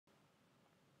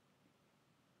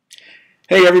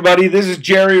Hey everybody, this is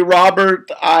Jerry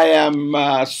Robert. I am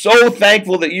so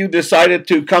thankful that you decided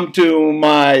to come to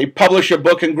my Publish a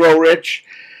Book and Grow Rich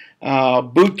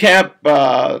boot camp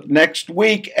next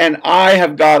week, and I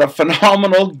have got a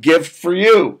phenomenal gift for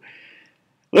you.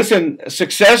 Listen,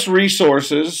 Success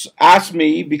Resources asked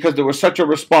me, because there was such a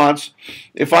response,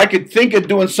 if I could think of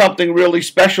doing something really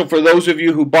special for those of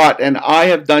you who bought, and I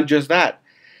have done just that.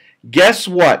 Guess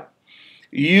what?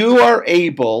 You are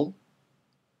able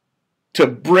to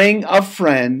bring a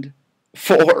friend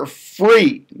for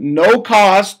free, no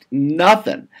cost,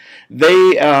 nothing.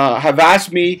 They have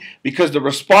asked me because the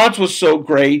response was so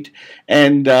great,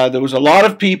 and there was a lot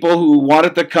of people who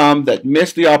wanted to come that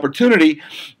missed the opportunity,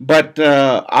 but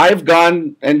I've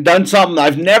gone and done something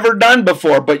I've never done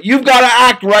before, but you've got to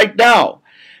act right now.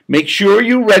 Make sure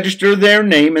you register their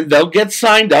name and they'll get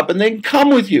signed up and they can come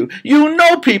with you. You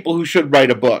know people who should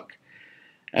write a book.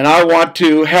 And I want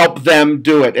to help them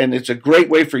do it. And it's a great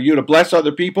way for you to bless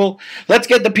other people. Let's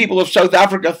get the people of South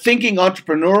Africa thinking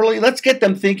entrepreneurially. Let's get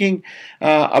them thinking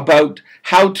about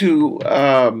how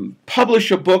to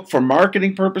publish a book for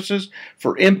marketing purposes,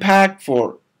 for impact,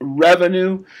 for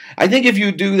revenue. I think if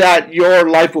you do that, your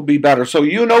life will be better. So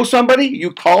you know somebody,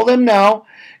 you call them now,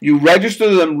 you register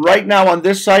them right now on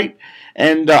this site,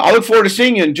 and I look forward to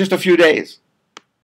seeing you in just a few days.